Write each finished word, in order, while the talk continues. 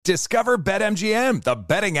Discover BetMGM, the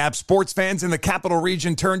betting app sports fans in the capital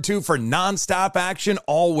region turn to for nonstop action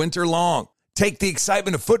all winter long. Take the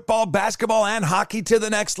excitement of football, basketball, and hockey to the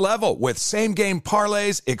next level with same-game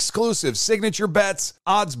parlays, exclusive signature bets,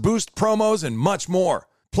 odds boost promos, and much more.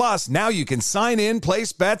 Plus, now you can sign in,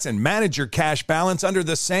 place bets, and manage your cash balance under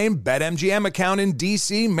the same BetMGM account in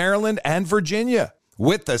D.C., Maryland, and Virginia.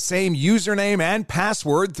 With the same username and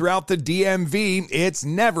password throughout the DMV, it's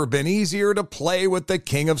never been easier to play with the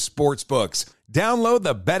king of sportsbooks. Download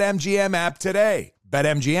the BetMGM app today.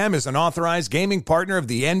 BetMGM is an authorized gaming partner of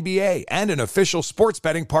the NBA and an official sports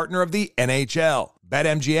betting partner of the NHL.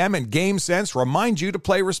 BetMGM and GameSense remind you to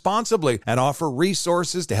play responsibly and offer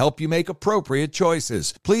resources to help you make appropriate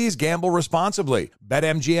choices. Please gamble responsibly.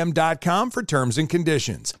 BetMGM.com for terms and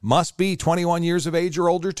conditions. Must be 21 years of age or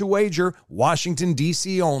older to wager. Washington,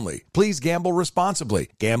 D.C. only. Please gamble responsibly.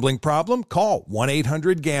 Gambling problem? Call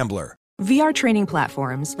 1-800-GAMBLER. VR training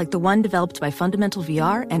platforms, like the one developed by Fundamental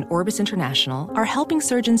VR and Orbis International, are helping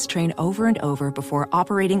surgeons train over and over before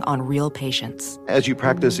operating on real patients. As you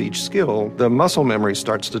practice each skill, the muscle memory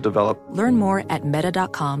starts to develop. Learn more at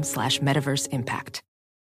meta.com/metaverseimpact.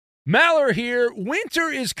 Maller here.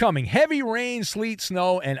 Winter is coming. Heavy rain, sleet,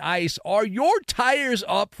 snow, and ice. Are your tires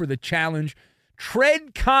up for the challenge?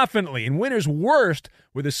 Tread confidently in winter's worst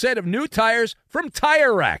with a set of new tires from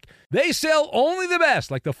Tire Rack. They sell only the best,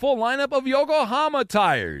 like the full lineup of Yokohama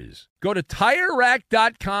tires. Go to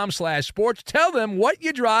TireRack.com/sports. Tell them what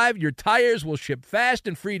you drive. Your tires will ship fast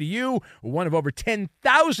and free to you. One of over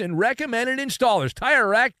 10,000 recommended installers.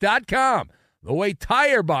 TireRack.com. The way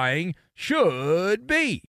tire buying should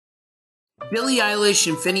be. Billie Eilish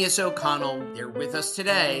and Phineas O'Connell, they're with us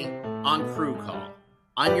today on Crew Call.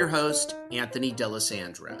 I'm your host, Anthony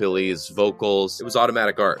D'Alessandro. Billie's vocals, it was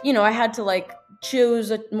automatic art. You know, I had to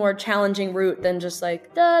choose a more challenging route than just da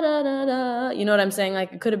da da da. You know what I'm saying?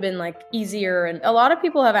 It could have been easier. And a lot of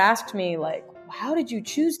people have asked me how did you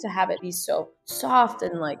choose to have it be so soft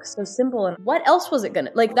and so simple? And what else was it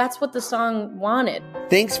gonna that's what the song wanted.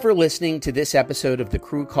 Thanks for listening to this episode of the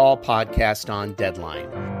Crew Call podcast on Deadline.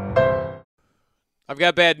 I've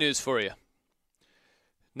got bad news for you.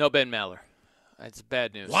 No Ben Maller. That's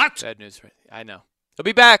bad news. What? Bad news. I know. He'll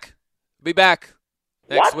be back.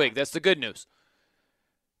 Next week. That's the good news.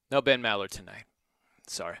 No Ben Maller tonight.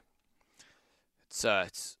 Sorry. It's we'll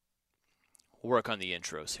work on the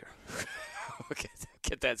intros here.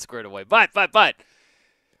 Get that squared away. But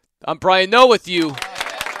I'm Brian Noe with you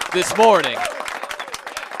this morning.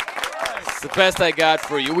 It's the best I got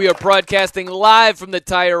for you. We are broadcasting live from the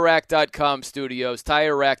TireRack.com studios.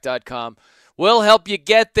 TireRack.com. We'll help you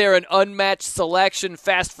get there. An unmatched selection,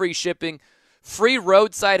 fast free shipping, free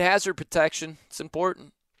roadside hazard protection. It's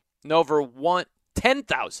important. And over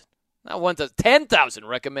 10,000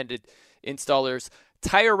 recommended installers.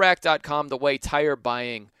 TireRack.com, the way tire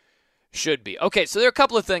buying should be. Okay, so there are a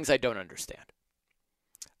couple of things I don't understand.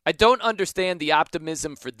 I don't understand the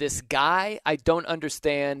optimism for this guy. I don't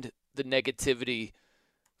understand the negativity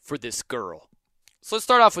for this girl. So let's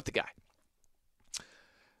start off with the guy.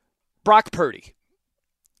 Brock Purdy.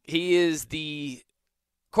 He is the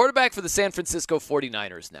quarterback for the San Francisco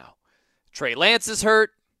 49ers now. Trey Lance is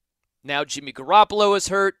hurt. Now Jimmy Garoppolo is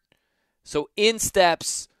hurt. So in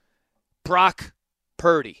steps Brock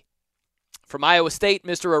Purdy. From Iowa State,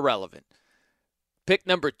 Mr. Irrelevant. Pick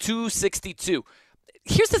number 262.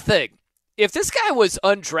 Here's the thing. If this guy was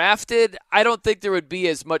undrafted, I don't think there would be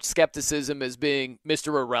as much skepticism as being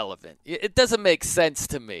Mr. Irrelevant. It doesn't make sense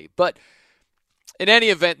to me. But in any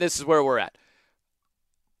event, this is where we're at.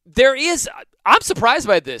 There is, I'm surprised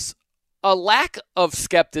by this, a lack of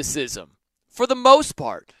skepticism for the most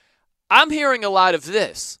part. I'm hearing a lot of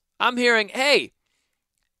this. I'm hearing, hey,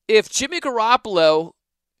 if Jimmy Garoppolo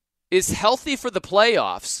is healthy for the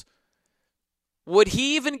playoffs, would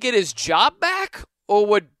he even get his job back? Or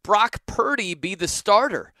would Brock Purdy be the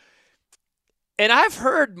starter? And I've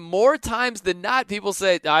heard more times than not people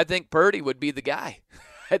say, I think Purdy would be the guy.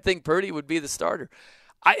 I think Purdy would be the starter.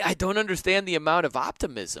 I don't understand the amount of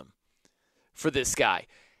optimism for this guy.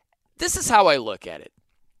 This is how I look at it.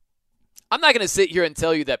 I'm not going to sit here and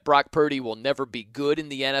tell you that Brock Purdy will never be good in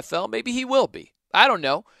the NFL. Maybe he will be. I don't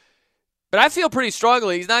know. But I feel pretty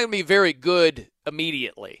strongly he's not going to be very good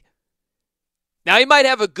immediately. Now, he might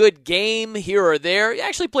have a good game here or there. He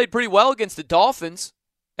actually played pretty well against the Dolphins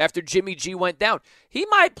after Jimmy G went down. He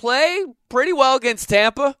might play pretty well against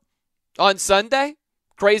Tampa on Sunday.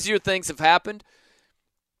 Crazier things have happened.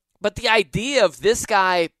 But the idea of this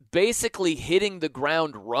guy basically hitting the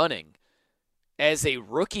ground running as a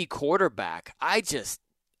rookie quarterback, I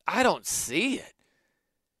don't see it.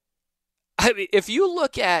 I mean, if you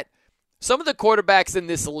look at some of the quarterbacks in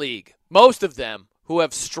this league, most of them who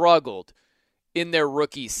have struggled in their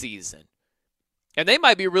rookie season. And they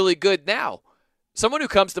might be really good now. Someone who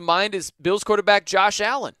comes to mind is Bills quarterback Josh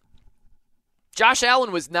Allen. Josh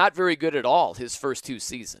Allen was not very good at all his first 2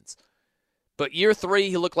 seasons. But year 3,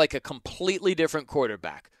 he looked like a completely different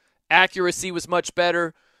quarterback. Accuracy was much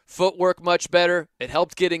better. Footwork much better. It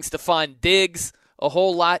helped getting Stephon Diggs a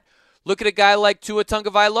whole lot. Look at a guy like Tua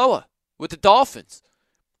Tagovailoa with the Dolphins.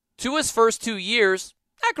 Tua's first 2 years,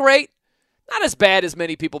 not great. Not as bad as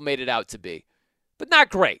many people made it out to be, but not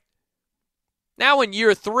great. Now in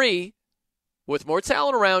year 3, with more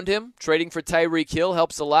talent around him, trading for Tyreek Hill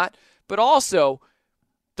helps a lot, but also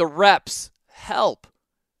the reps help.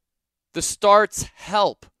 The starts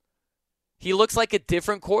help. He looks like a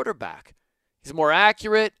different quarterback. He's more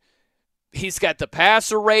accurate. He's got the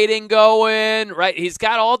passer rating going, right? He's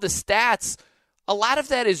got all the stats. A lot of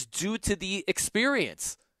that is due to the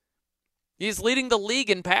experience. He's leading the league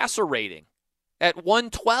in passer rating at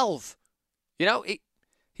 112. You know,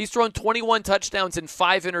 he's thrown 21 touchdowns and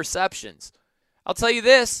 5 interceptions. I'll tell you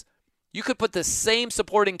this, you could put the same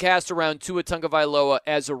supporting cast around Tua Tagovailoa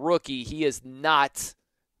as a rookie. He is not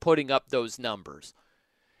putting up those numbers.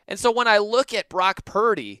 And so when I look at Brock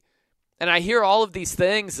Purdy and I hear all of these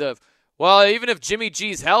things of, well, even if Jimmy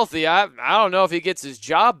G's healthy, I don't know if he gets his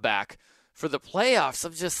job back for the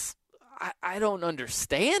playoffs. I don't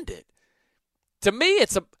understand it. To me,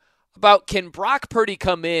 it's about can Brock Purdy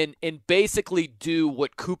come in and basically do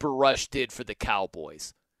what Cooper Rush did for the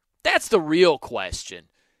Cowboys? That's the real question.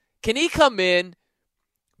 Can he come in,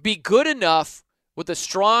 be good enough with a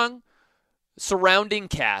strong surrounding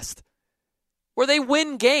cast where they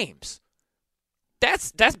win games?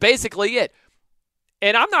 That's basically it.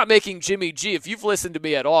 And I'm not making Jimmy G. If you've listened to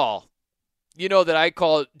me at all, you know that I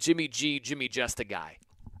call Jimmy G. Jimmy just a guy.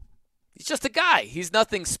 He's just a guy. He's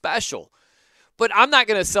nothing special. But I'm not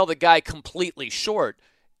going to sell the guy completely short.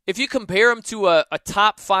 If you compare him to a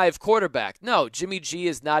top 5 quarterback, no, Jimmy G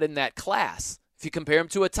is not in that class. If you compare him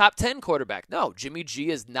to a top 10 quarterback, no, Jimmy G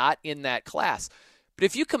is not in that class. But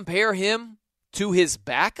if you compare him to his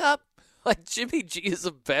backup, like Jimmy G is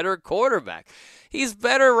a better quarterback. He's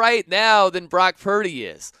better right now than Brock Purdy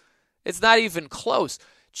is. It's not even close.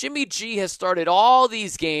 Jimmy G has started all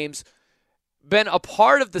these games, been a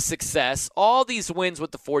part of the success, all these wins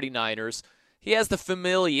with the 49ers. He has the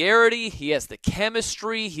familiarity. He has the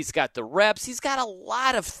chemistry. He's got the reps. He's got a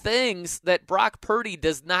lot of things that Brock Purdy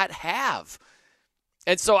does not have.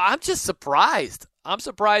 And so I'm just surprised. I'm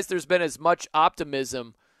surprised there's been as much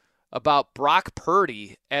optimism about Brock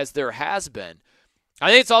Purdy as there has been.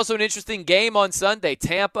 I think it's also an interesting game on Sunday.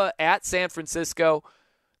 Tampa at San Francisco.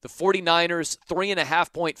 The 49ers,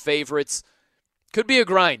 3.5-point favorites. Could be a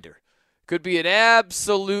grinder. Could be an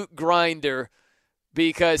absolute grinder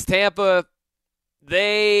because Tampa,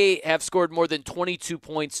 they have scored more than 22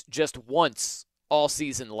 points just once all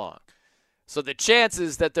season long. So the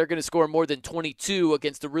chances that they're going to score more than 22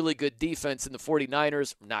 against a really good defense in the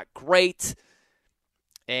 49ers, not great.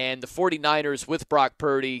 And the 49ers with Brock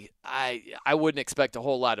Purdy, I wouldn't expect a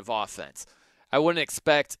whole lot of offense. I wouldn't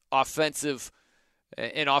expect an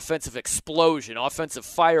offensive explosion, offensive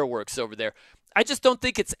fireworks over there. I just don't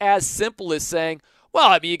think it's as simple as saying, well,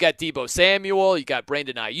 I mean, you got Deebo Samuel, you got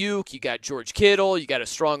Brandon Ayuk, you got George Kittle, you got a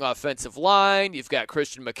strong offensive line, you've got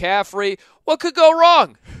Christian McCaffrey. What could go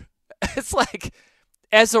wrong? It's like,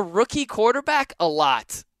 as a rookie quarterback, a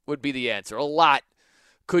lot would be the answer. A lot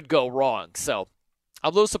could go wrong. So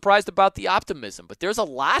I'm a little surprised about the optimism, but there's a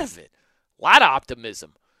lot of it. A lot of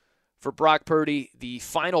optimism for Brock Purdy, the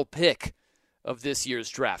final pick of this year's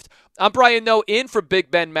draft. I'm Brian Noe, in for Big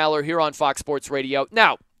Ben Maller here on Fox Sports Radio.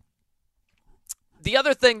 Now, the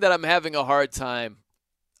other thing that I'm having a hard time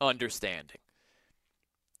understanding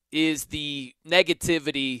is the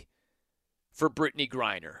negativity for Brittney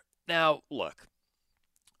Griner. Now, look,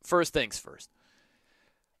 first things first.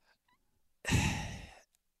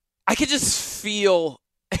 I can just feel,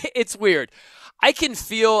 it's weird. I can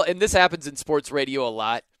feel, and this happens in sports radio a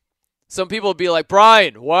lot, some people will be like,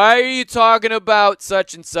 Brian, why are you talking about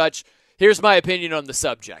such and such? Here's my opinion on the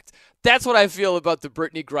subject. That's what I feel about the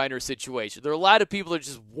Brittney Griner situation. There are a lot of people that are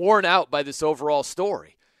just worn out by this overall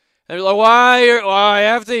story. And they're like, why I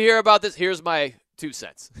have to hear about this? Here's my 2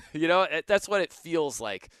 cents. You know, that's what it feels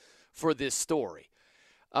like for this story.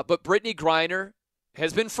 But Brittney Griner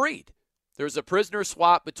has been freed. There's a prisoner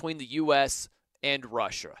swap between the U.S. and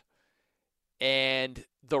Russia. And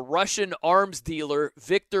the Russian arms dealer,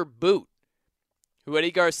 Victor Bout, who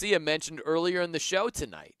Eddie Garcia mentioned earlier in the show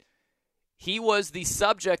tonight, he was the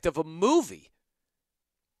subject of a movie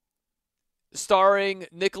starring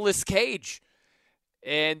Nicolas Cage.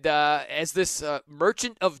 and as this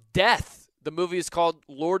merchant of death. The movie is called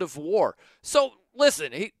Lord of War. So,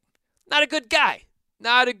 listen, he not a good guy.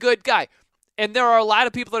 Not a good guy. And there are a lot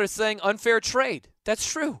of people that are saying unfair trade.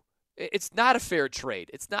 That's true. It's not a fair trade.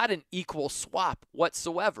 It's not an equal swap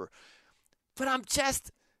whatsoever. But I'm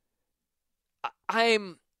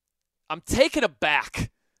taken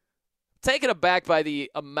aback. Taken aback by the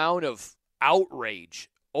amount of outrage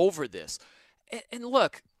over this. And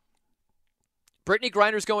look, Brittney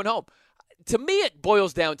Griner's going home. To me, it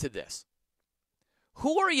boils down to this.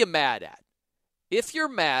 Who are you mad at? If you're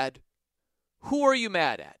mad, who are you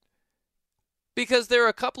mad at? Because there are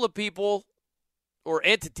a couple of people or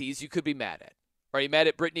entities you could be mad at. Are you mad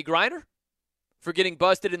at Brittney Griner for getting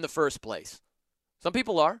busted in the first place? Some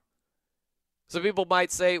people are. Some people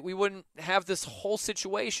might say we wouldn't have this whole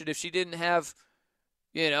situation if she didn't have,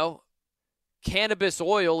 cannabis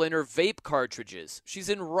oil in her vape cartridges. She's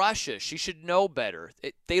in Russia. She should know better.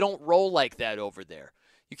 They don't roll like that over there.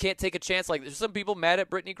 You can't take a chance like this. There's some people mad at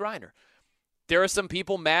Brittney Griner. There are some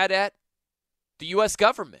people mad at the U.S.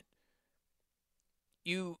 government.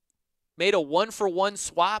 You made a one-for-one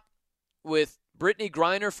swap with Brittney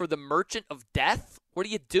Griner for the merchant of death? What are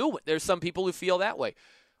you doing? There's some people who feel that way.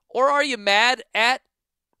 Or are you mad at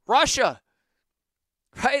Russia?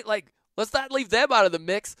 Right? Like, let's not leave them out of the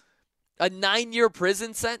mix. A 9-year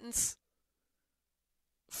prison sentence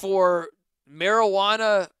for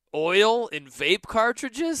marijuana oil in vape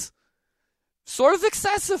cartridges? Sort of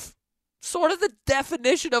excessive. Sort of the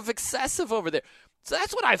definition of excessive over there. So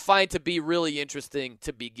that's what I find to be really interesting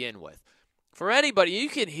to begin with. For anybody, you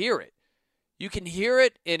can hear it. You can hear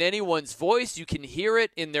it in anyone's voice. You can hear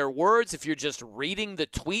it in their words if you're just reading the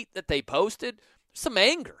tweet that they posted. There's some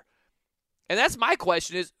anger. And that's my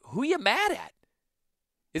question is, who are you mad at?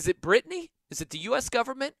 Is it Brittney? Is it the U.S.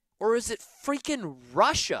 government? Or is it freaking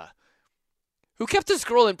Russia? Who kept this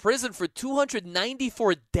girl in prison for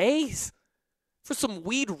 294 days for some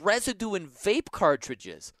weed residue in vape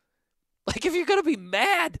cartridges? Like, if you're going to be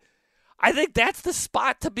mad, I think that's the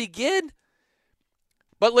spot to begin.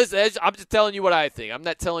 But listen, I'm just telling you what I think. I'm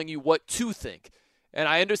not telling you what to think. And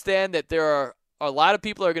I understand that there are a lot of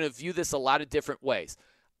people are going to view this a lot of different ways.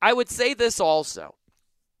 I would say this also.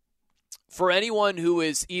 For anyone who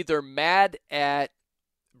is either mad at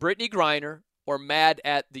Brittney Griner or mad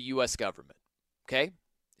at the U.S. government, okay?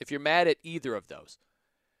 If you're mad at either of those,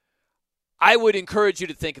 I would encourage you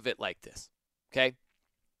to think of it like this, okay?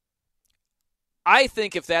 I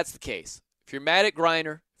think if that's the case, if you're mad at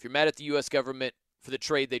Griner, if you're mad at the U.S. government for the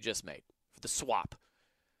trade they just made, for the swap,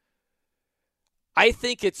 I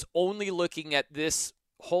think it's only looking at this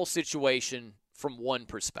whole situation from one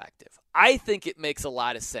perspective. I think it makes a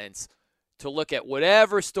lot of sense to look at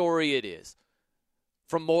whatever story it is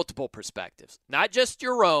from multiple perspectives. Not just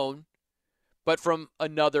your own, but from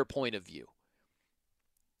another point of view.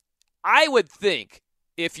 I would think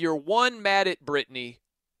if you're one, mad at Brittney,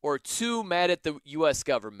 or two, mad at the U.S.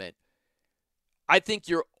 government, I think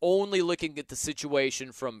you're only looking at the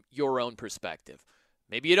situation from your own perspective.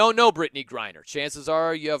 Maybe you don't know Brittney Griner. Chances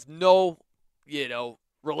are you have no,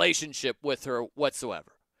 relationship with her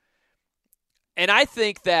whatsoever. And I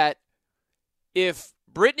think that if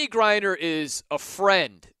Brittney Griner is a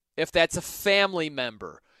friend, if that's a family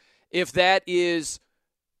member, if that is,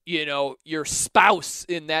 your spouse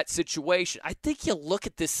in that situation, I think you look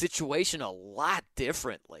at this situation a lot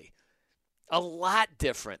differently. A lot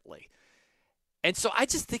differently. And so I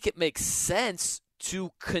just think it makes sense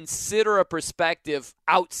to consider a perspective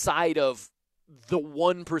outside of the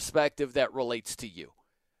one perspective that relates to you.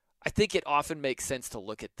 I think it often makes sense to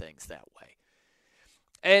look at things that way.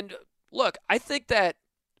 And look, I think that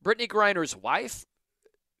Brittney Griner's wife,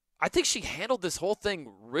 I think she handled this whole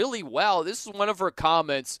thing really well. This is one of her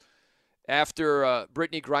comments after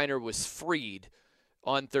Brittney Griner was freed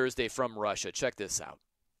on Thursday from Russia. Check this out.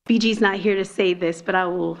 BG's not here to say this, but I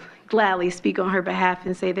will gladly speak on her behalf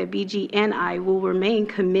and say that BG and I will remain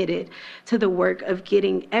committed to the work of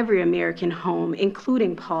getting every American home,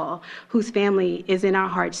 including Paul, whose family is in our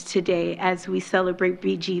hearts today. As we celebrate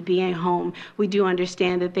BG being home, we do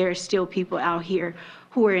understand that there are still people out here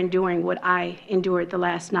who are enduring what I endured the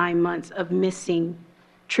last 9 months of missing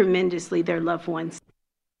tremendously their loved ones.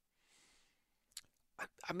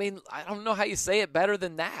 I mean, I don't know how you say it better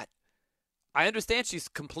than that. I understand she's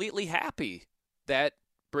completely happy that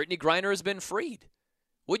Brittney Griner has been freed.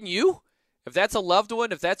 Wouldn't you? If that's a loved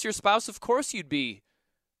one, if that's your spouse, of course you'd be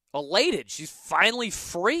elated. She's finally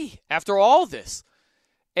free after all this.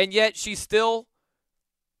 And yet she still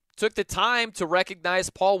took the time to recognize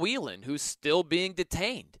Paul Whelan, who's still being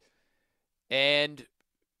detained, and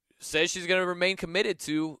says she's going to remain committed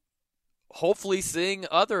to hopefully seeing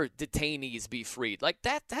other detainees be freed. Like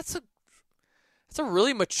that's a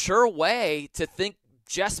really mature way to think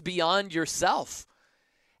just beyond yourself.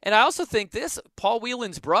 And I also think this, Paul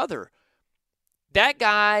Whelan's brother, that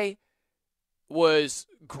guy was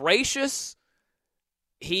gracious.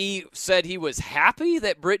 He said he was happy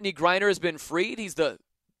that Brittney Griner has been freed. He's the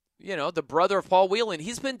brother of Paul Whelan.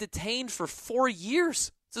 He's been detained for 4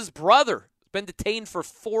 years. It's his brother. He's been detained for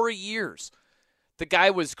 4 years. The guy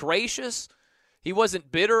was gracious. He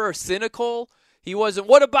wasn't bitter or cynical. He wasn't,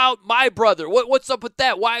 what about my brother? What's up with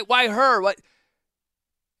that? Why her? What?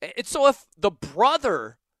 And so if the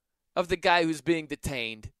brother of the guy who's being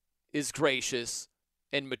detained is gracious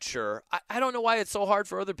and mature, I don't know why it's so hard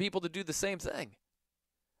for other people to do the same thing.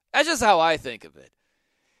 That's just how I think of it.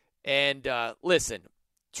 And listen,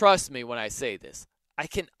 trust me when I say this. I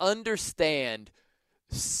can understand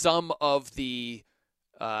some of the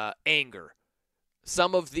anger.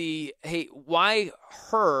 Some of the, hey, why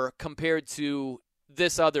her compared to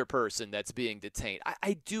this other person that's being detained?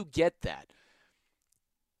 I do get that.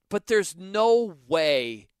 But there's no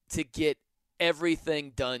way to get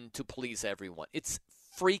everything done to please everyone. It's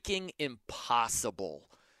freaking impossible.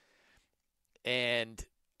 And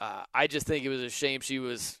I just think it was a shame she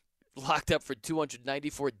was locked up for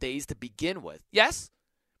 294 days to begin with. Yes,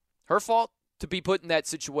 her fault to be put in that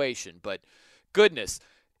situation. But goodness,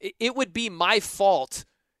 it would be my fault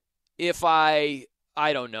if I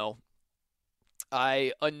don't know,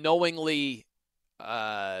 I unknowingly,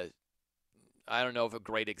 I don't know of a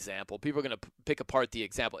great example. People are going to pick apart the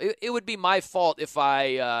example. It would be my fault if if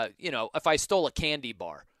I stole a candy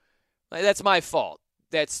bar. That's my fault.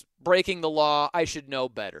 That's breaking the law. I should know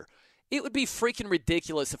better. It would be freaking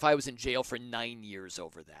ridiculous if I was in jail for 9 years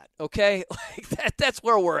over that. Okay? Like that's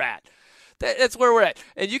where we're at. That's where we're at.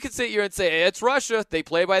 And you can sit here and say, hey, it's Russia. They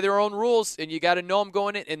play by their own rules, and you got to know them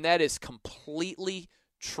going in. And that is completely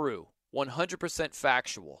true, 100%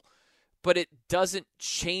 factual. But it doesn't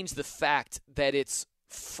change the fact that it's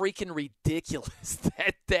freaking ridiculous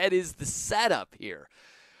that is the setup here.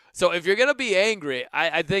 So if you're going to be angry,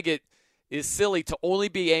 I think it is silly to only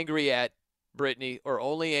be angry at Brittney or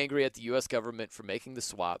only angry at the U.S. government for making the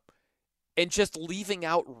swap and just leaving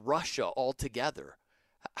out Russia altogether.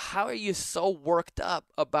 How are you so worked up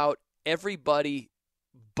about everybody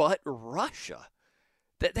but Russia?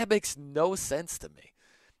 That makes no sense to me.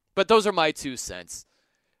 But those are my 2 cents.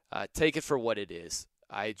 Take it for what it is.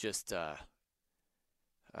 I just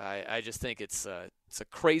think it's a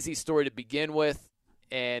crazy story to begin with,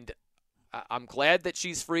 and I'm glad that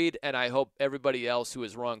she's freed, and I hope everybody else who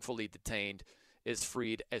is wrongfully detained is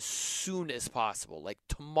freed as soon as possible. Like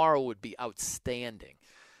tomorrow would be outstanding.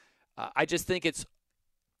 I just think it's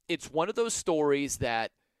one of those stories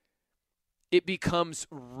that it becomes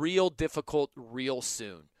real difficult real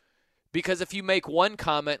soon, because if you make one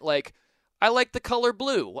comment like, I like the color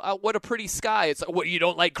blue. What a pretty sky. It's what, you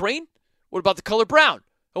don't like green? What about the color brown?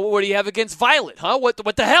 What do you have against violet? Huh? What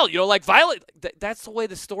the hell? You don't like violet? That's the way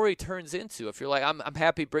the story turns into. If you're like, I'm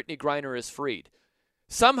happy Brittney Griner is freed.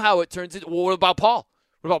 Somehow it turns into, well, what about Paul?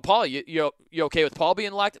 What about Paul? You okay with Paul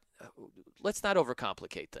being locked? Let's not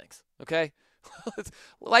overcomplicate things, okay?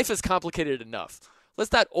 Life is complicated enough.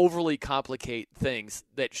 Let's not overly complicate things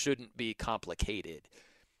that shouldn't be complicated.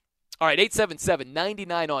 All right,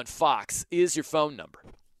 877-99 on Fox is your phone number.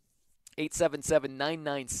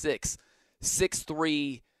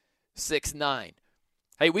 877-996-6369.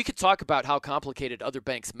 Hey, we could talk about how complicated other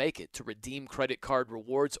banks make it to redeem credit card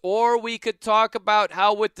rewards, or we could talk about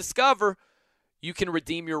how with Discover you can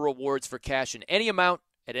redeem your rewards for cash in any amount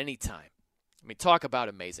at any time. I mean, talk about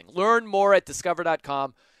amazing. Learn more at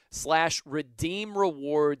discover.com/redeem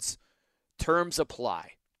rewards. Terms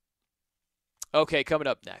apply. Okay, coming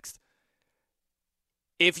up next.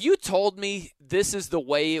 If you told me this is the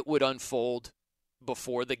way it would unfold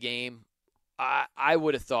before the game, I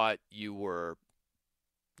would have thought you were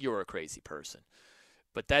a crazy person.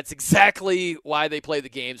 But that's exactly why they play the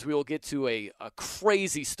games. We will get to a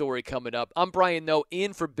crazy story coming up. I'm Brian Noe,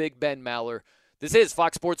 in for Big Ben Maller. This is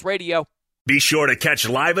Fox Sports Radio. Be sure to catch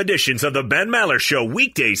live editions of the Ben Maller Show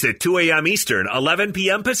weekdays at 2 a.m. Eastern, 11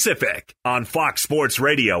 p.m. Pacific on Fox Sports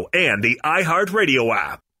Radio and the iHeartRadio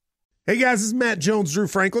app. Hey guys, this is Matt Jones, Drew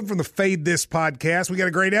Franklin from the Fade This podcast. We got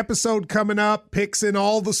a great episode coming up, picks in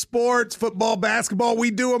all the sports, football, basketball, we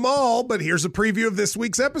do them all, but here's a preview of this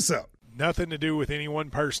week's episode. Nothing to do with anyone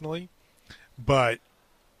personally, but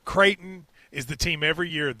Creighton is the team every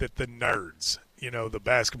year that the nerds, the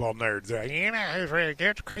basketball nerds, they're like, who's really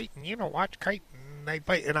good? Creighton, watch Creighton. They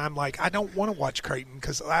play, and I'm like, I don't want to watch Creighton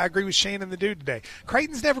because I agree with Shannon the dude today.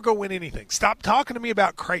 Creighton's never going to win anything. Stop talking to me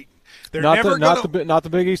about Creighton. They're not never not the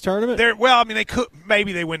Big East tournament. Well, I mean, they could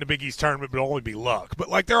maybe they win the Big East tournament, but it'll only be luck. But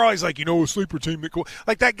like they're always like, a sleeper team.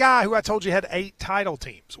 Like that guy who I told you had 8 title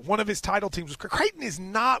teams. One of his title teams was Creighton is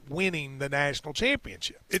not winning the national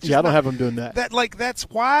championship. It's just I don't have them doing that. That's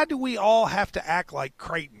why do we all have to act like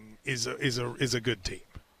Creighton is a good team?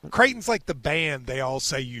 Creighton's like the band they all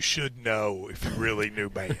say you should know if you really knew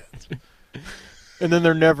bands. And then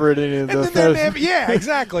they're never at any of those. Yeah,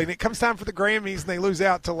 exactly. And it comes time for the Grammys, and they lose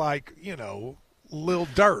out to, Lil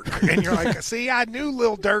Durk. And you're like, see, I knew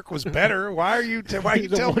Lil Durk was better. Why are you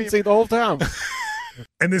telling me? The whole time.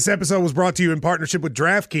 And this episode was brought to you in partnership with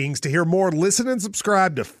DraftKings. To hear more, listen and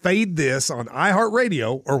subscribe to Fade This on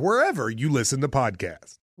iHeartRadio or wherever you listen to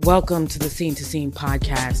podcasts. Welcome to the Scene to Scene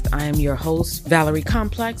podcast. I am your host, Valerie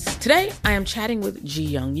Complex. Today, I am chatting with Ji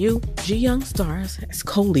Young Yu. Ji Young stars as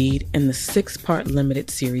co-lead in the 6-part limited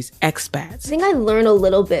series Expats. I think I learn a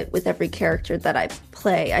little bit with every character that I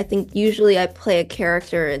play. I think usually I play a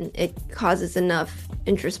character and it causes enough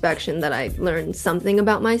introspection that I learn something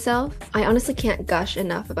about myself. I honestly can't gush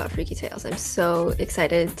enough about Freaky Tales. I'm so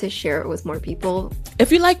excited to share it with more people.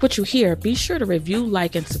 If you like what you hear, be sure to review,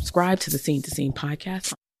 like, and subscribe to the Scene to Scene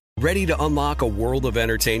podcast. Ready to unlock a world of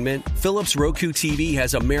entertainment? Philips Roku TV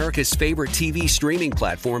has America's favorite TV streaming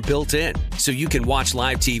platform built in, so you can watch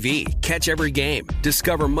live TV, catch every game,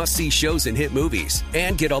 discover must-see shows and hit movies,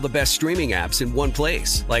 and get all the best streaming apps in one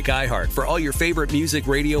place, like iHeart for all your favorite music,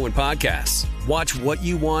 radio, and podcasts. Watch what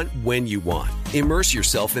you want, when you want. Immerse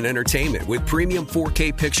yourself in entertainment with premium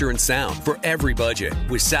 4K picture and sound for every budget,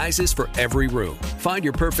 with sizes for every room. Find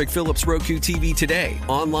your perfect Philips Roku TV today,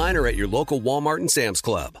 online or at your local Walmart and Sam's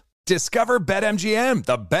Club. Discover BetMGM,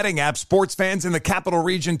 the betting app sports fans in the capital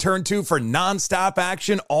region turn to for nonstop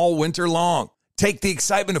action all winter long. Take the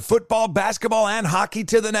excitement of football, basketball, and hockey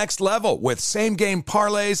to the next level with same-game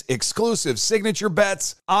parlays, exclusive signature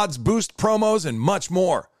bets, odds boost promos, and much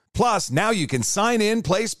more. Plus, now you can sign in,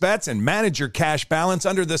 place bets, and manage your cash balance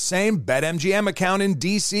under the same BetMGM account in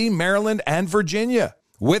D.C., Maryland, and Virginia.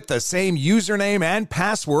 With the same username and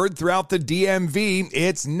password throughout the DMV,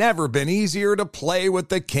 it's never been easier to play with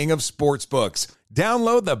the king of sportsbooks.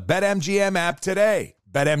 Download the BetMGM app today.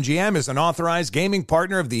 BetMGM is an authorized gaming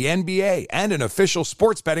partner of the NBA and an official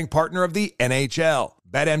sports betting partner of the NHL.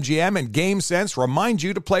 BetMGM and GameSense remind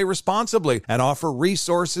you to play responsibly and offer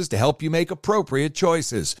resources to help you make appropriate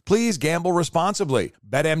choices. Please gamble responsibly.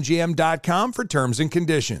 BetMGM.com for terms and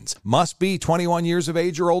conditions. Must be 21 years of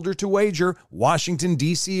age or older to wager. Washington,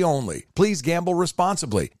 D.C. only. Please gamble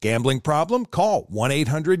responsibly. Gambling problem? Call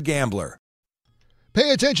 1-800-GAMBLER.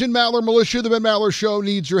 Pay attention, Maller Militia. The Ben Maller Show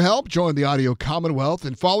needs your help. Join the Audio Commonwealth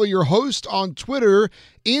and follow your host on Twitter.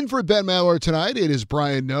 In for Ben Maller tonight, it is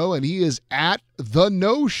Brian Noe, and he is at The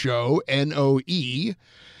No Show, N-O-E.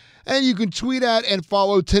 And you can tweet at and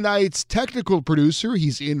follow tonight's technical producer.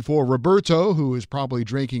 He's in for Roberto, who is probably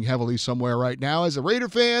drinking heavily somewhere right now as a Raider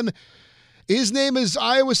fan. His name is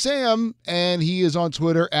Iowa Sam, and he is on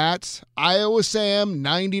Twitter at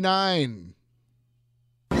IowaSam99.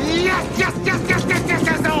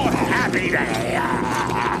 Yes, oh, happy day.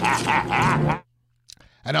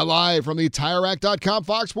 And now live from the TireRack.com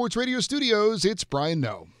Fox Sports Radio studios, it's Brian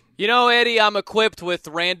Noe. You know, Eddie, I'm equipped with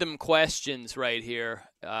random questions right here,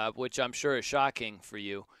 which I'm sure is shocking for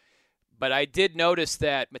you. But I did notice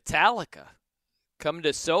that Metallica coming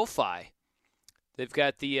to SoFi. They've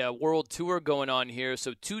got the world tour going on here,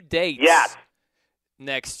 so 2 dates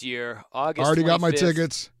next year, August 25th. Already got my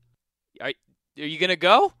tickets. Are you going to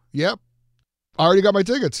go? Yep. I already got my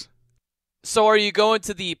tickets. So are you going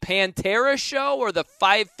to the Pantera show or the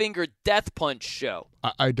Five Finger Death Punch show?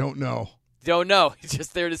 I don't know. Don't know. You're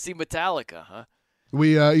just there to see Metallica, huh?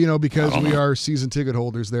 We, because we are season ticket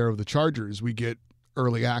holders there of the Chargers, we get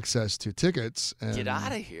early access to tickets. And get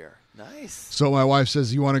out of here. Nice. So my wife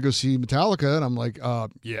says, you want to go see Metallica? And I'm like,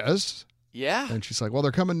 yes. Yeah. And she's like, well,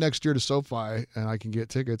 they're coming next year to SoFi, and I can get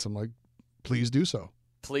tickets. I'm like, please do so.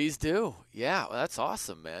 Please do. Yeah, well, that's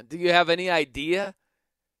awesome, man. Do you have any idea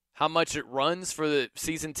how much it runs for the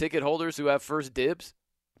season ticket holders who have first dibs?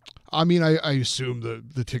 I mean, I assume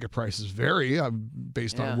the ticket prices vary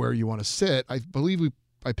based on where you want to sit. I believe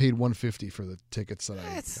I paid $150 for the tickets that I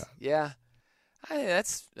got. Yeah.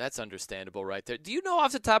 That's understandable right there. Do you know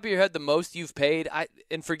off the top of your head the most you've paid?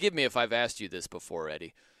 And forgive me if I've asked you this before,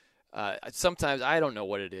 Eddie. Sometimes I don't know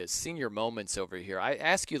what it is. Senior moments over here. I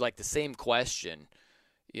ask you like the same question,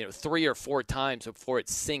 3 or 4 times before it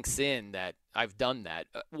sinks in that I've done that.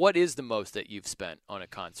 What is the most that you've spent on a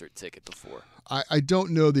concert ticket before? I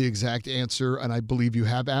don't know the exact answer, and I believe you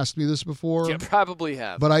have asked me this before. Yeah, probably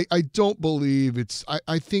have. But I don't believe it's –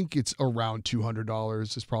 I think it's around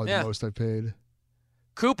 $200 is probably the most I've paid.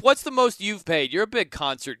 Coop, what's the most you've paid? You're a big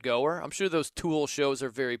concert goer. I'm sure those Tool shows are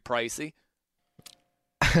very pricey.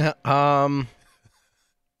 I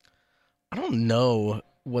don't know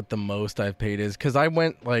what the most I've paid is because I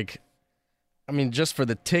went just for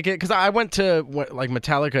the ticket, because I went to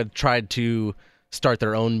Metallica tried to start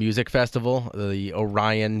their own music festival, the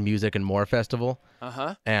Orion Music and More Festival.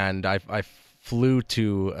 Uh-huh. And I flew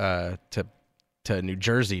to New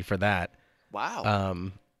Jersey for that.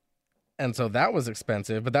 Wow. And so that was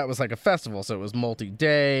expensive, but that was like a festival, so it was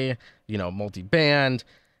multi-day, multi-band.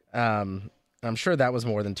 I'm sure that was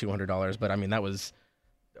more than $200, but I mean that was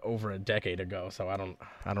over a decade ago, so I don't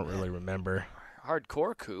really remember.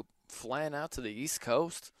 Hardcore, Coop, flying out to the East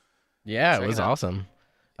Coast. Yeah, it was awesome.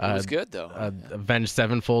 It was good though. Avenged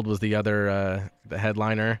Sevenfold was the other the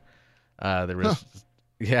headliner. There was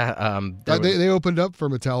they opened up for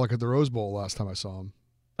Metallica at the Rose Bowl last time I saw them.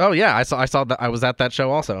 Oh yeah, I saw that. I was at that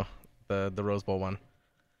show also. The Rose Bowl one.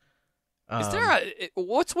 Is there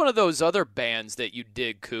what's one of those other bands that you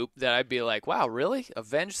dig, Coop, that I'd be like, wow, really?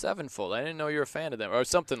 Avenged Sevenfold. I didn't know you were a fan of them, or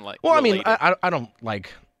something like. Well, related.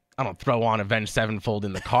 I don't throw on Avenged Sevenfold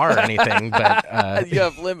in the car or anything, but you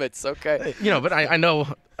have limits, okay? But I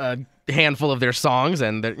know a handful of their songs,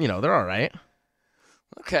 and they're all right.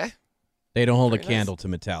 Okay. They don't hold a candle to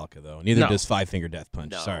Metallica, though. Neither does Five Finger Death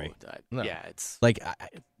Punch. No, Sorry. No. Yeah, it's like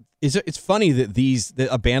it's funny that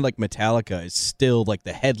a band like Metallica is still like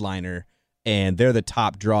the headliner, and they're the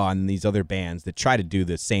top draw, and these other bands that try to do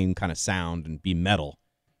the same kind of sound and be metal,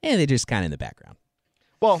 and they're just kind of in the background.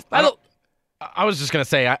 Well, I was just gonna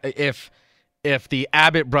say if the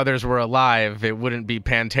Abbott brothers were alive, it wouldn't be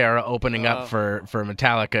Pantera opening up for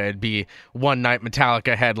Metallica. It'd be one night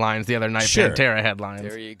Metallica headlines, the other night Pantera headlines.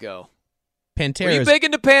 There you go. Pantera. Were you big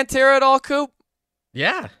into Pantera at all, Coop?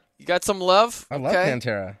 Yeah. You got some love? I love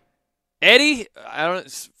Pantera. Eddie,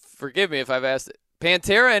 forgive me if I've asked it.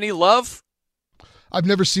 Pantera, any love? I've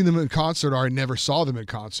never seen them in concert, or I never saw them in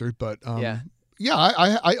concert, but I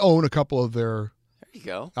own a couple of their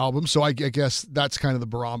albums, so I guess that's kind of the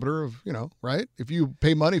barometer of, right? If you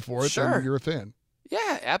pay money for it, then you're a fan.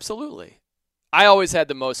 Yeah, absolutely. I always had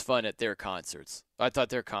the most fun at their concerts. I thought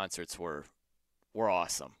their concerts were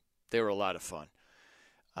awesome. They were a lot of fun.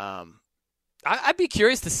 I'd be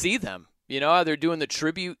curious to see them. They're doing the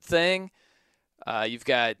tribute thing. You've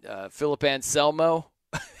got Philip Anselmo.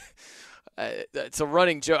 It's a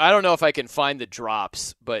running joke. I don't know if I can find the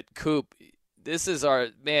drops, but Coop, this is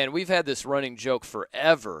we've had this running joke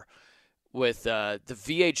forever with the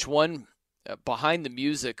VH1 behind the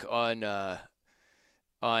music on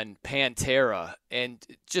Pantera, and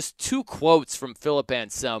just 2 quotes from Philip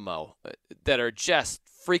Anselmo that are just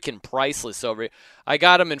freaking priceless over here. I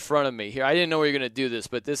got them in front of me here. I didn't know we were going to do this,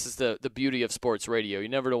 but this is the beauty of sports radio. You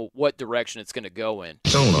never know what direction it's going to go in.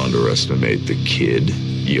 Don't underestimate the kid.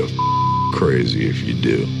 You're crazy if you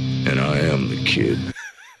do. And I am the kid.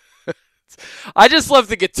 I just love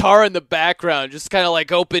the guitar in the background, just kind of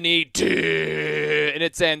like open E, and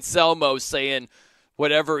it's Anselmo saying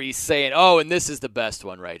whatever he's saying. Oh, and this is the best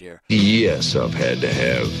one right here. Yes, I've had to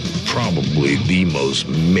have probably the most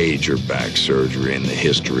major back surgery in the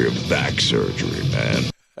history of back surgery, man.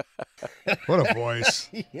 What a voice.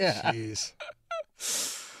 Yeah. Jeez.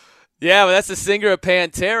 Yeah, well, that's the singer of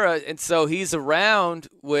Pantera, and so he's around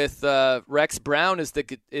with Rex Brown is the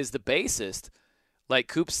bassist. Like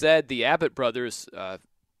Coop said, the Abbott brothers,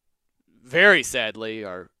 very sadly,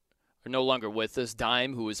 are no longer with us.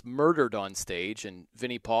 Dime, who was murdered on stage, and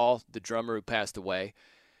Vinnie Paul, the drummer who passed away.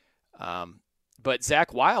 But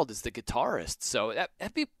Zakk Wylde is the guitarist, so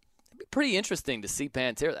that'd be pretty interesting to see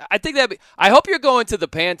Pantera. I think I hope you're going to the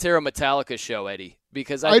Pantera Metallica show, Eddie,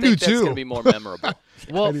 because I think that's going to be more memorable.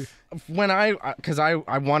 Well, because I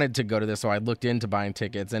wanted to go to this, so I looked into buying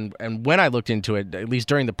tickets, and when I looked into it, at least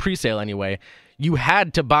during the pre-sale anyway, you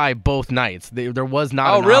had to buy both nights. There was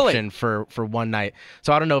not an option for one night.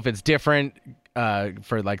 So I don't know if it's different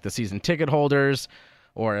for like the season ticket holders,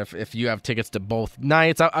 or if you have tickets to both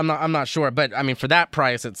nights. I'm not sure, but I mean, for that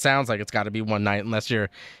price, it sounds like it's got to be one night, unless you're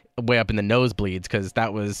way up in the nosebleeds, because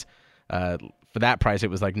that was for that price, it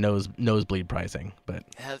was like nosebleed pricing. But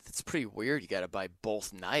yeah, it's pretty weird. You got to buy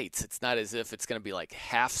both nights. It's not as if it's going to be like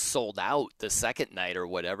half sold out the second night or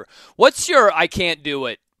whatever. What's your I can't do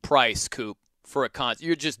it price, Coop, for a concert?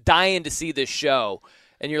 You're just dying to see this show,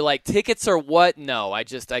 and you're like, tickets or what? No, I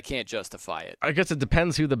can't justify it. I guess it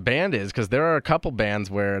depends who the band is, because there are a couple bands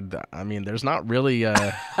where, there's not really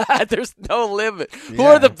there's no limit. Yeah. Who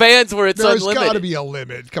are the bands where it's unlimited? There's got to be a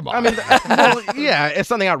limit. Come on. It's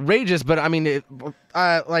something outrageous, but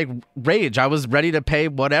like Rage, I was ready to pay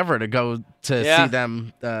whatever to go to see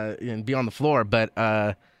them and be on the floor, but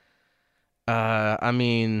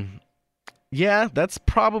that's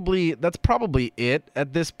probably it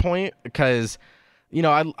at this point, because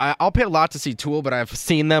I'll pay a lot to see Tool, but I've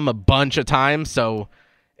seen them a bunch of times, so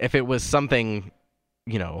if it was something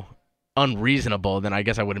unreasonable, then I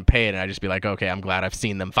guess I wouldn't pay it, and I'd just be like, okay, I'm glad I've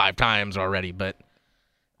seen them 5 times already. But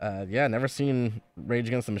never seen Rage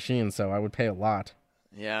Against the Machine, so I would pay a lot.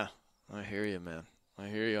 Yeah, I hear you, man. I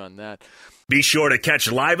hear you on that. Be sure to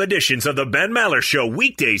catch live editions of The Ben Maller Show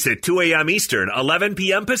weekdays at 2 a.m. Eastern, 11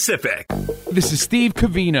 p.m. Pacific. This is Steve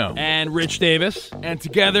Covino and Rich Davis, and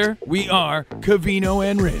together we are Covino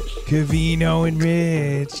and Rich. Covino and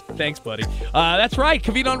Rich. Thanks, buddy. That's right,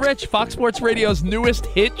 Covino and Rich, Fox Sports Radio's newest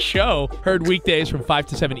hit show. Heard weekdays from 5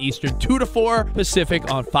 to 7 Eastern, 2 to 4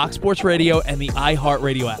 Pacific on Fox Sports Radio and the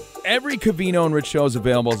iHeartRadio app. Every Covino and Rich show is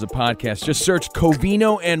available as a podcast. Just search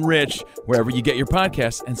Covino and Rich wherever you get your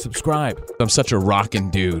podcasts and subscribe. I'm such a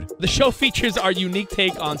rockin' dude. The show features our unique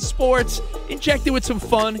take on sports, injected with some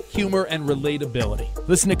fun, humor, and relatability.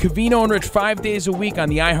 Listen to Covino and Rich 5 days a week on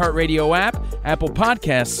the iHeartRadio app, Apple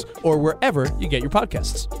Podcasts, or wherever you get your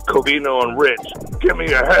podcasts. Covino and Rich, give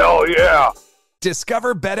me a hell yeah.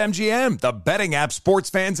 Discover BetMGM, the betting app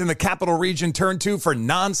sports fans in the capital region turn to for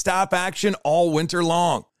nonstop action all winter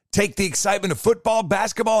long. Take the excitement of football,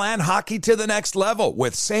 basketball, and hockey to the next level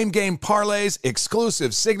with same-game parlays,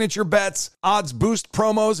 exclusive signature bets, odds boost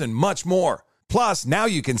promos, and much more. Plus, now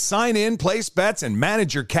you can sign in, place bets, and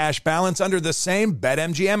manage your cash balance under the same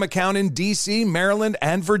BetMGM account in D.C., Maryland,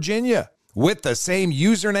 and Virginia. With the same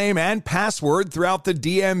username and password throughout the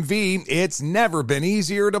DMV, it's never been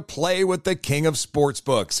easier to play with the king of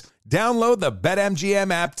sportsbooks. Download the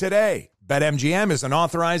BetMGM app today. BetMGM is an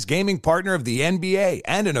authorized gaming partner of the NBA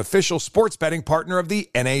and an official sports betting partner of the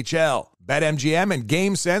NHL. BetMGM and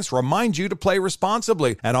GameSense remind you to play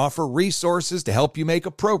responsibly and offer resources to help you make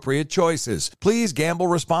appropriate choices. Please gamble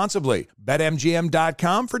responsibly.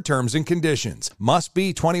 BetMGM.com for terms and conditions. Must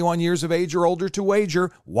be 21 years of age or older to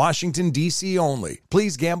wager. Washington, D.C. only.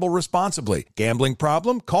 Please gamble responsibly. Gambling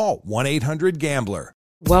problem? Call 1-800-GAMBLER.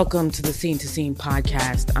 Welcome to the Scene to Scene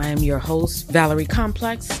podcast. I am your host, Valerie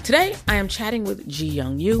Complex. Today, I am chatting with Ji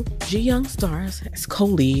Young Yu. Ji Young stars as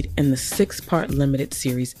co-lead in the 6-part limited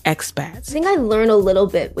series Expats. I think I learn a little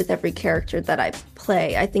bit with every character that I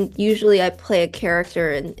play. I think usually I play a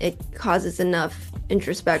character and it causes enough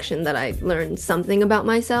introspection that I learn something about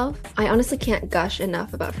myself. I honestly can't gush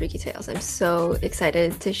enough about Freaky Tales. I'm so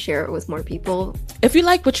excited to share it with more people. If you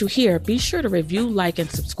like what you hear, be sure to review, like,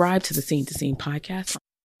 and subscribe to the Scene to Scene podcast.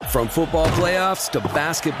 From football playoffs to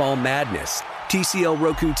basketball madness, TCL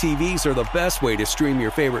Roku TVs are the best way to stream your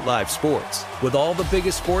favorite live sports. With all the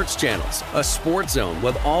biggest sports channels, a sports zone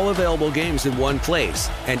with all available games in one place,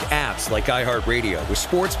 and apps like iHeartRadio with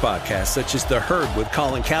sports podcasts such as The Herd with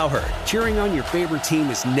Colin Cowherd. Cheering on your favorite team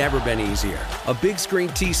has never been easier. A big screen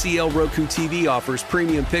TCL Roku TV offers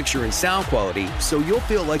premium picture and sound quality, so you'll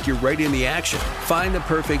feel like you're right in the action. Find the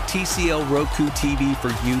perfect TCL Roku TV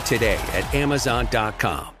for you today at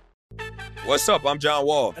Amazon.com. What's up? I'm John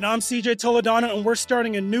Wall. And I'm CJ Toledano, and we're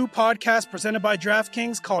starting a new podcast presented by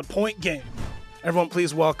DraftKings called Point Game. Everyone,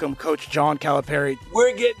 please welcome Coach John Calipari.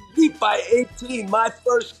 We're getting beat by 18. My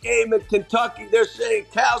first game in Kentucky, they're saying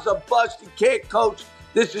Cal's a bust. He can't coach.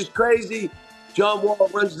 This is crazy. John Wall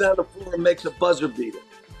runs down the floor and makes a buzzer beater.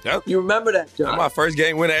 Yep. You remember that, John? That's my first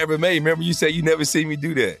game winner I ever made. Remember you said you never see me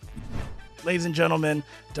do that. Ladies and gentlemen,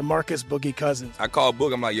 DeMarcus Boogie Cousins. I called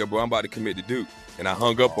Boog. I'm like, yo, bro, I'm about to commit to Duke. And I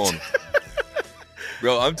hung up on him.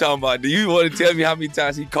 Bro, I'm talking about, do you want to tell me how many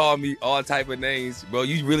times he called me all type of names? Bro,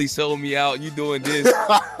 you really sold me out. You doing this.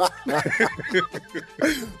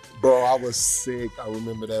 Bro, I was sick. I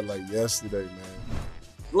remember that like yesterday, man.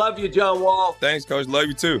 Love you, John Wall. Thanks, Coach. Love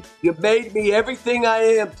you, too. You made me everything I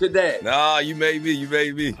am today. Nah, you made me. You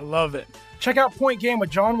made me. I love it. Check out Point Game with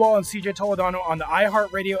John Wall and CJ Toledano on the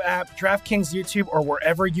iHeartRadio app, DraftKings YouTube, or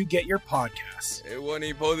wherever you get your podcasts. It wasn't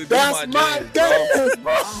even supposed to be That's my game,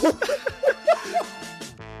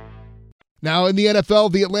 Now, in the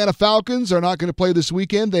NFL, the Atlanta Falcons are not going to play this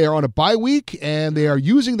weekend. They are on a bye week, and they are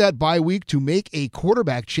using that bye week to make a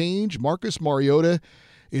quarterback change. Marcus Mariota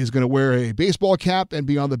is going to wear a baseball cap and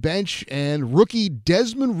be on the bench, and rookie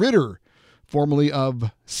Desmond Ridder, formerly of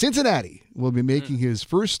Cincinnati, will be making his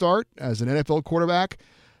first start as an NFL quarterback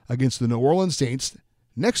against the New Orleans Saints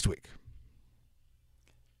next week.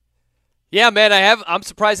 Yeah, man, I'm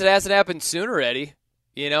surprised it hasn't happened sooner, Eddie.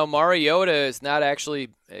 You know, Mariota is not actually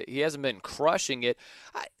 – he hasn't been crushing it.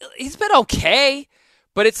 He's been okay,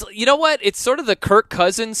 but it's – you know what? It's sort of the Kirk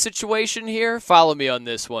Cousins situation here. Follow me on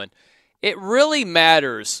this one. It really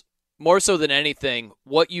matters, more so than anything,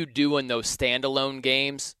 what you do in those standalone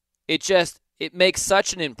games. It makes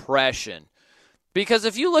such an impression. Because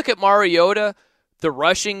if you look at Mariota, the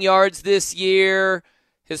rushing yards this year,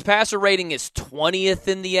 his passer rating is 20th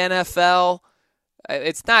in the NFL.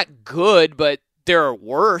 It's not good, but – there are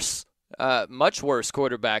worse, much worse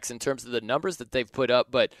quarterbacks in terms of the numbers that they've put up.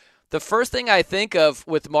 But the first thing I think of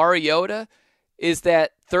with Mariota is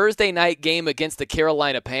that Thursday night game against the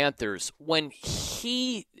Carolina Panthers when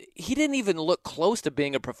he didn't even look close to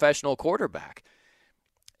being a professional quarterback.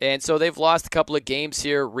 And so they've lost a couple of games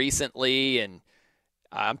here recently, and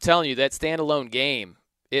I'm telling you, that standalone game,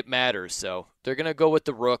 it matters. So they're going to go with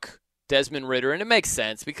the rook, Desmond Ridder, and it makes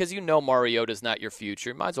sense because you know Mariota's not your future.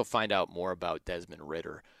 You might as well find out more about Desmond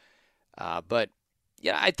Ridder. But,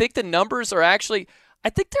 yeah, I think the numbers are actually – I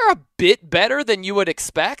think they're a bit better than you would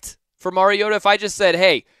expect for Mariota. If I just said,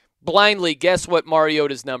 hey, blindly, guess what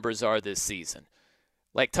Mariota's numbers are this season?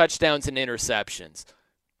 Like touchdowns and interceptions.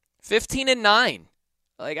 15-9.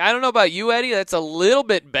 Like, I don't know about you, Eddie. That's a little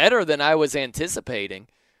bit better than I was anticipating.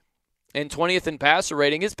 And 20th in passer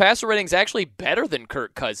rating. His passer rating is actually better than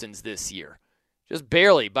Kirk Cousins this year. Just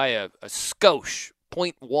barely by a skosh,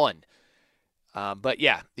 0.1. But,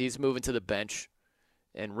 yeah, he's moving to the bench.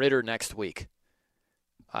 And Ridder next week.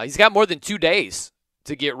 He's got more than 2 days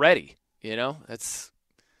to get ready. You know, that's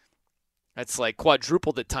like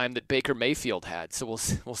quadruple the time that Baker Mayfield had. So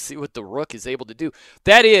we'll see what the rook is able to do.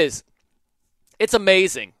 It's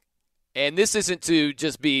amazing. And this isn't to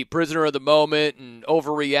just be prisoner of the moment and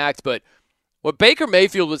overreact, but what Baker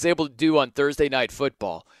Mayfield was able to do on Thursday Night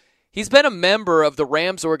Football, he's been a member of the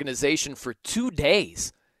Rams organization for 2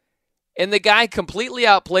 days. And the guy completely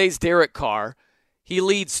outplays Derek Carr. He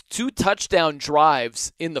leads 2 touchdown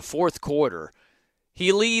drives in the fourth quarter.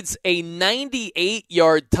 He leads a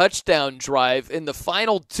 98-yard touchdown drive in the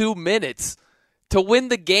final 2 minutes to win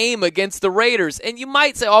the game against the Raiders. And you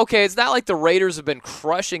might say, okay, it's not like the Raiders have been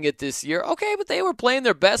crushing it this year. Okay, but they were playing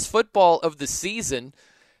their best football of the season.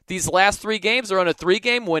 These last 3 games are on a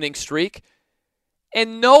 3-game winning streak.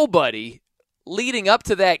 And nobody leading up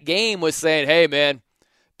to that game was saying, hey, man,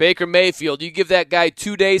 Baker Mayfield, you give that guy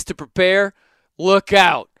 2 days to prepare, look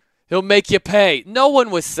out. He'll make you pay. No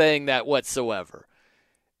one was saying that whatsoever.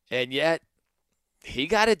 And yet, he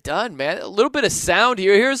got it done, man. A little bit of sound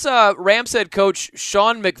here. Here's Rams head coach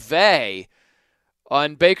Sean McVay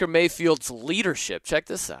on Baker Mayfield's leadership. Check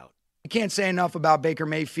this out. You can't say enough about Baker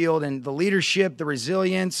Mayfield and the leadership, the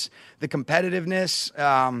resilience, the competitiveness,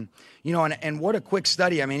 and what a quick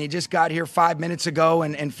study. I mean, he just got here 5 minutes ago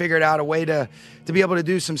and figured out a way to be able to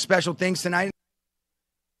do some special things tonight.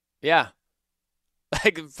 Yeah,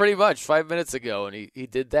 like pretty much 5 minutes ago, and he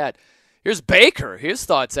did that. Here's Baker. His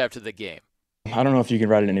thoughts after the game. I don't know if you can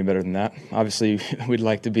write it any better than that. Obviously, we'd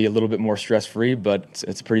like to be a little bit more stress-free, but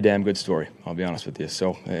it's a pretty damn good story, I'll be honest with you.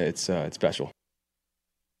 So it's special.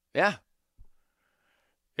 Yeah.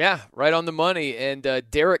 Yeah, right on the money. And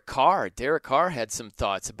Derek Carr had some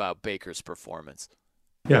thoughts about Baker's performance.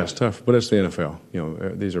 Yeah, it's tough, but it's the NFL. You know,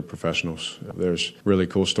 these are professionals. There's really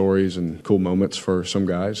cool stories and cool moments for some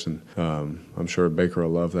guys, and I'm sure Baker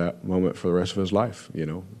will love that moment for the rest of his life, you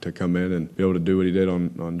know, to come in and be able to do what he did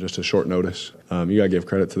on just a short notice. You got to give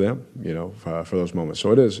credit to them, you know, for those moments.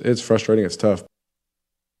 So it's frustrating, it's tough.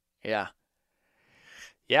 Yeah.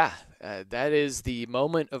 Yeah, that is the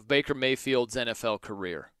moment of Baker Mayfield's NFL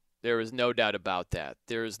career. There is no doubt about that.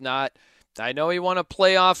 There's not – I know he won a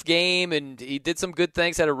playoff game, and he did some good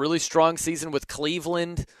things, had a really strong season with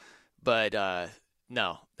Cleveland, but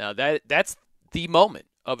no, that's the moment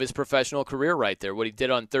of his professional career right there, what he did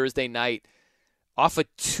on Thursday night off of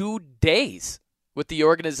 2 days with the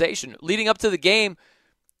organization. Leading up to the game,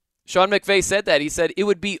 Sean McVay said that. He said it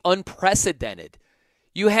would be unprecedented.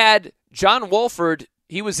 You had John Wolford,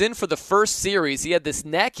 he was in for the first series. He had this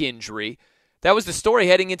neck injury. That was the story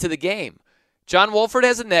heading into the game. John Wolford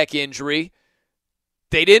has a neck injury.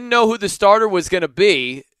 They didn't know who the starter was going to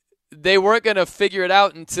be. They weren't going to figure it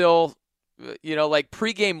out until, like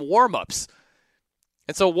pregame warmups.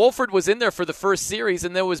 And so Wolford was in there for the first series,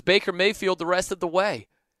 and there was Baker Mayfield the rest of the way.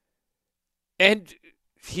 And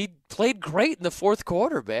he played great in the fourth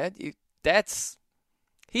quarter, man. He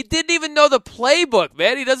didn't even know the playbook,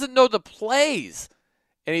 man. He doesn't know the plays.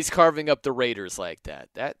 And he's carving up the Raiders like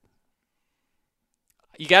that.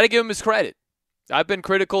 You got to give him his credit. I've been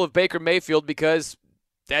critical of Baker Mayfield because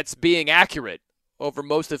that's being accurate over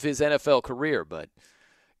most of his NFL career, but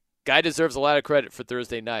Guy deserves a lot of credit for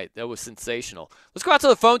Thursday night. That was sensational. Let's go out to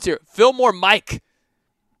the phones here. Fillmore Mike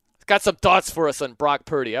got some thoughts for us on Brock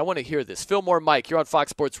Purdy. I want to hear this. Fillmore Mike, you're on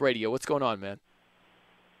Fox Sports Radio. What's going on, man?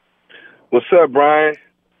 What's up, Brian?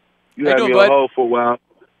 You How had you me doing, on bud? hold for a while.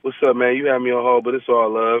 What's up, man? You had me on hold, but it's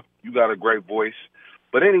all love. You got a great voice.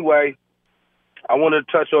 But anyway, I want to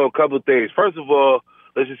touch on a couple of things. First of all,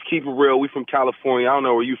 let's just keep it real. We from California. I don't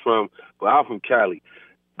know where you from, but I'm from Cali.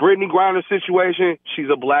 Brittney Griner situation, she's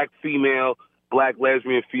a black female, black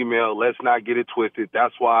lesbian female. Let's not get it twisted.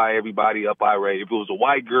 That's why everybody up irate. If it was a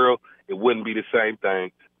white girl, it wouldn't be the same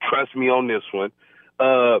thing. Trust me on this one.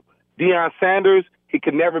 Deion Sanders, he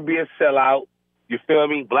could never be a sellout. You feel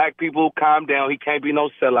me? Black people, calm down. He can't be no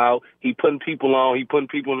sellout. He putting people on. He putting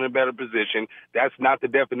people in a better position. That's not the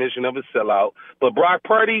definition of a sellout. But Brock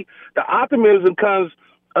Purdy, the optimism comes,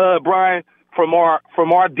 Brian, from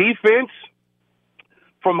our defense,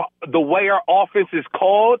 from the way our offense is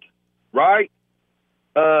called, right?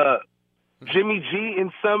 Jimmy G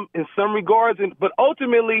in some regards, but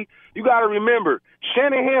ultimately you got to remember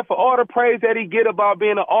Shanahan, for all the praise that he get about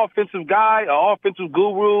being an offensive guy, an offensive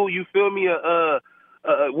guru, you feel me,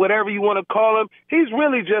 whatever you want to call him, he's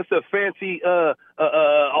really just a fancy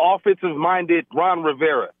offensive minded Ron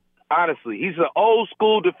Rivera. Honestly, he's an old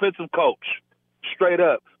school defensive coach, straight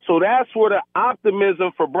up. So that's where the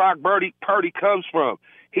optimism for Brock Purdy comes from.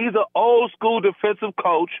 He's an old school defensive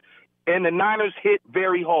coach, and the Niners hit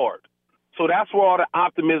very hard. So that's where all the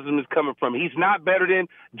optimism is coming from. He's not better than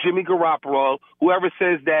Jimmy Garoppolo. Whoever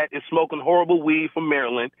says that is smoking horrible weed from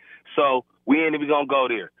Maryland. So we ain't even going to go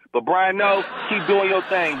there. But, Brian, no, keep doing your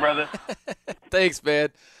thing, brother. Thanks, man.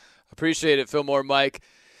 Appreciate it, Fillmore Mike.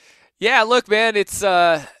 Yeah, look, man, it's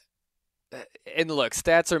and look,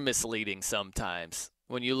 stats are misleading sometimes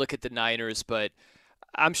when you look at the Niners, but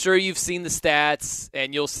I'm sure you've seen the stats,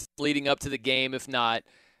 and you'll see leading up to the game, if not,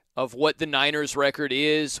 of what the Niners' record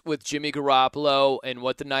is with Jimmy Garoppolo and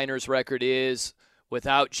what the Niners' record is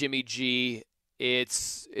without Jimmy G.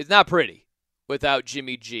 It's not pretty without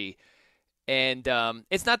Jimmy G. And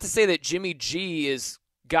it's not to say that Jimmy G is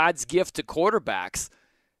God's gift to quarterbacks,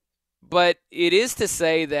 but it is to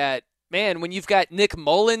say that, man, when you've got Nick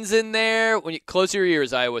Mullins in there, when you close your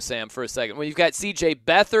ears, Iowa Sam, for a second, when you've got C.J.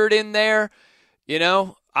 Beathard in there, you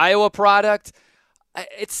know, Iowa product,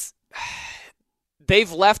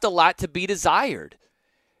 they've left a lot to be desired.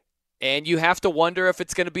 And you have to wonder if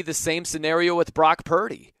it's going to be the same scenario with Brock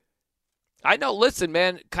Purdy. I know, listen,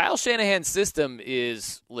 man, Kyle Shanahan's system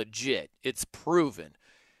is legit. It's proven.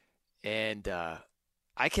 And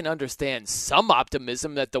I can understand some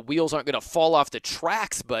optimism that the wheels aren't going to fall off the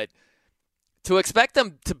tracks, but to expect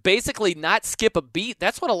them to basically not skip a beat,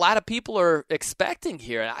 that's what a lot of people are expecting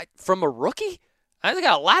here. From a rookie? I think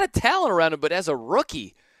got a lot of talent around him, but as a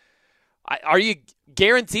rookie, are you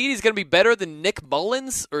guaranteed he's going to be better than Nick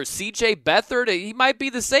Mullins or C.J. Beathard? He might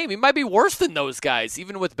be the same. He might be worse than those guys,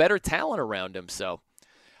 even with better talent around him. So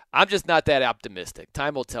I'm just not that optimistic.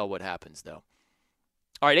 Time will tell what happens, though.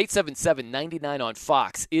 All right, 877-99 on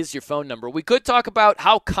Fox is your phone number. We could talk about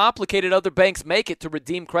how complicated other banks make it to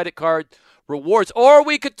redeem credit card rewards, or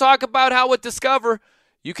we could talk about how with Discover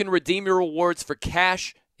you can redeem your rewards for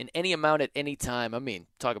cash in any amount at any time. I mean,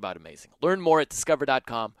 talk about amazing. Learn more at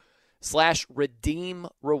discover.com/redeem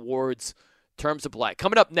rewards. Terms apply.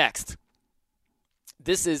 Coming up next,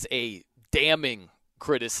 this is a damning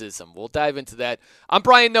criticism. We'll dive into that. I'm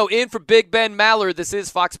Brian Noe, in for Big Ben Maller. This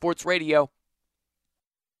is Fox Sports Radio.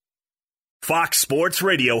 Fox Sports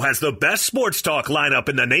Radio has the best sports talk lineup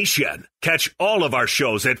in the nation. Catch all of our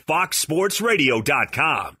shows at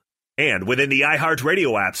foxsportsradio.com. And within the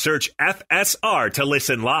iHeartRadio app, search FSR to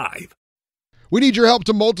listen live. We need your help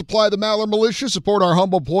to multiply the Maller Militia. Support our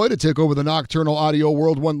humble ploy to take over the nocturnal audio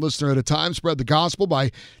world one listener at a time. Spread the gospel by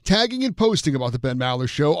tagging and posting about the Ben Maller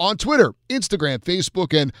Show on Twitter, Instagram,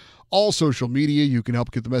 Facebook, and all social media. You can help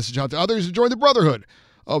get the message out to others and join the brotherhood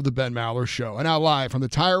of the Ben Maller Show. And now live from the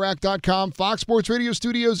TireRack.com Fox Sports Radio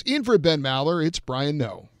studios, in for Ben Maller, it's Brian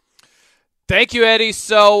Noe. Thank you, Eddie.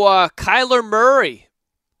 So Kyler Murray,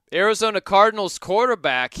 Arizona Cardinals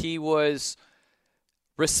quarterback, he was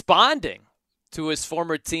responding to his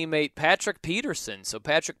former teammate Patrick Peterson. So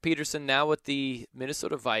Patrick Peterson now with the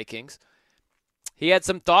Minnesota Vikings. He had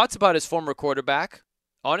some thoughts about his former quarterback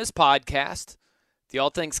on his podcast, the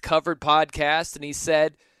All Things Covered podcast, and he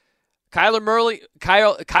said Kyler Murray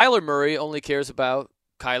only cares about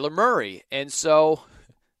Kyler Murray. And so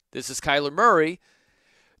this is Kyler Murray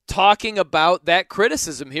talking about that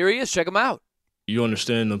criticism. Here he is. Check him out. You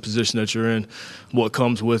understand the position that you're in, what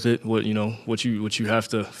comes with it, what you have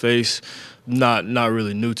to face. Not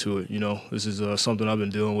really new to it. This is something I've been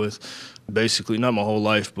dealing with, basically not my whole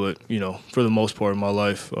life, but for the most part of my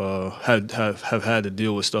life, have had to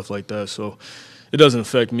deal with stuff like that. So it doesn't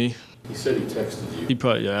affect me. He said he texted you. He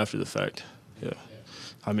probably after the fact. Yeah.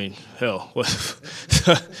 I mean, hell, what is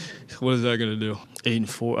that gonna do?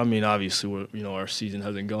 8-4. I mean, obviously, our season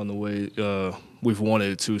hasn't gone the way we've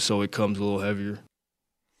wanted it to, so it comes a little heavier.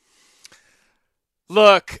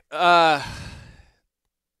 Look, my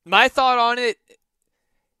thought on it,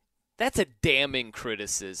 that's a damning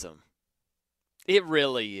criticism. It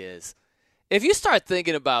really is. If you start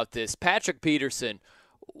thinking about this, Patrick Peterson,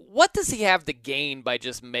 what does he have to gain by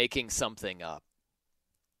just making something up?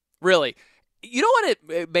 Really. You know what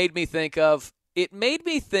it made me think of? It made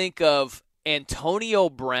me think of Antonio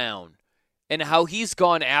Brown and how he's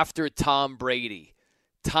gone after Tom Brady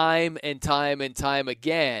time and time and time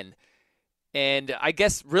again. And I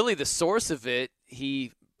guess really the source of it,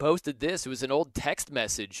 he posted this. It was an old text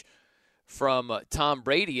message from Tom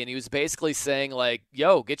Brady, and he was basically saying, like,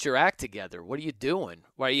 yo, get your act together. What are you doing?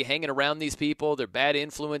 Why are you hanging around these people? They're bad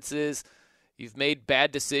influences. You've made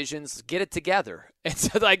bad decisions. Get it together. And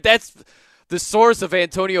so, like, that's the source of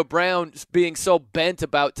Antonio Brown being so bent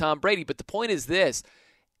about Tom Brady. But the point is this.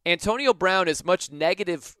 Antonio Brown, as much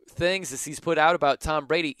negative things as he's put out about Tom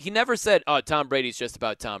Brady, he never said, oh, Tom Brady's just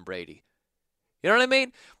about Tom Brady. You know what I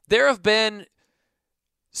mean? There have been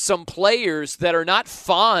some players that are not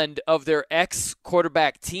fond of their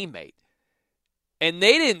ex-quarterback teammate. And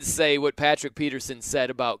they didn't say what Patrick Peterson said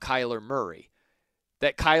about Kyler Murray,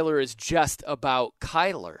 that Kyler is just about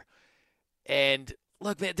Kyler. And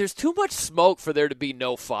look, man, there's too much smoke for there to be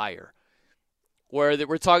no fire. Where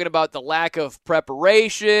we're talking about the lack of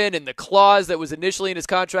preparation and the clause that was initially in his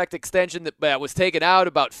contract extension that was taken out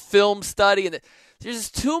about film study. And there's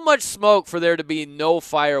just too much smoke for there to be no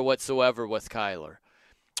fire whatsoever with Kyler.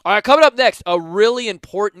 All right, coming up next, a really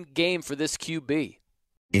important game for this QB.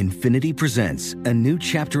 Infiniti presents a new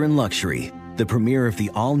chapter in luxury, the premiere of the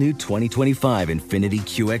all-new 2025 Infiniti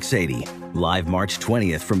QX80, live March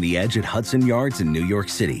 20th from the Edge at Hudson Yards in New York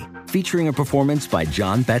City, featuring a performance by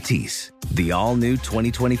John Batiste. The all-new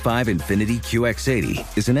 2025 Infiniti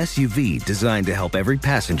QX80 is an SUV designed to help every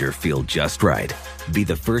passenger feel just right. Be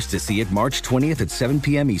the first to see it March 20th at 7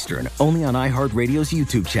 p.m. Eastern, only on iHeartRadio's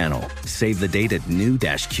YouTube channel. Save the date at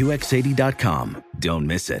new-QX80.com. Don't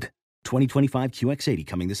miss it. 2025 QX80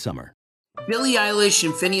 coming this summer. Billie Eilish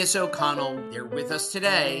and Phineas O'Connell, they're with us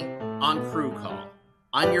today on Crew Call.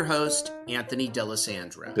 I'm your host, Anthony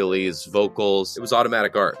D'Alessandro. Billie's vocals, it was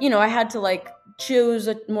automatic art. I had to choose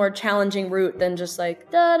a more challenging route than just da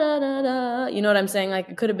da da da. You know what I'm saying?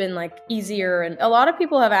 It could have been easier. And a lot of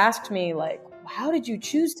people have asked me how did you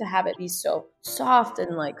choose to have it be so soft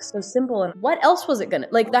and so simple? And what else was it gonna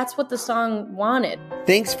that's what the song wanted.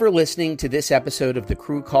 Thanks for listening to this episode of the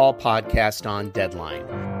Crew Call podcast on Deadline.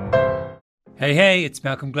 Hey, it's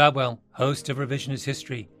Malcolm Gladwell, host of Revisionist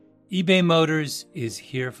History. eBay Motors is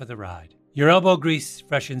here for the ride. Your elbow grease,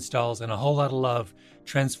 fresh installs, and a whole lot of love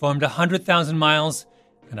transformed 100,000 miles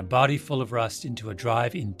and a body full of rust into a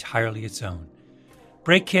drive entirely its own.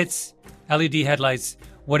 Brake kits, LED headlights,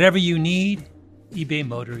 whatever you need, eBay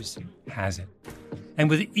Motors has it. And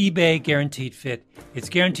with eBay Guaranteed Fit, it's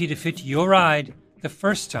guaranteed to fit your ride the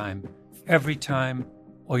first time, every time,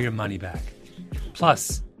 or your money back.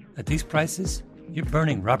 Plus, at these prices, you're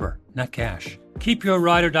burning rubber, not cash. Keep your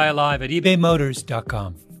ride or die alive at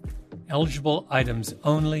ebaymotors.com. Eligible items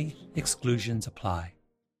only. Exclusions apply.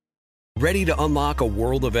 Ready to unlock a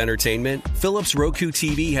world of entertainment? Philips Roku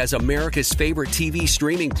TV has America's favorite TV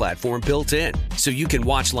streaming platform built in, so you can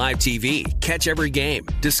watch live TV, catch every game,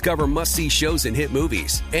 discover must-see shows and hit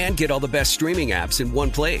movies, and get all the best streaming apps in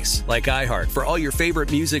one place, like iHeart for all your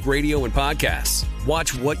favorite music, radio, and podcasts.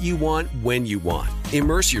 Watch what you want, when you want.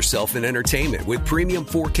 Immerse yourself in entertainment with premium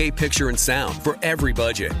 4K picture and sound for every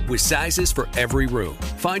budget, with sizes for every room.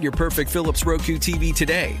 Find your perfect Philips Roku TV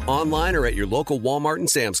today, online or at your local Walmart and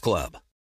Sam's Club.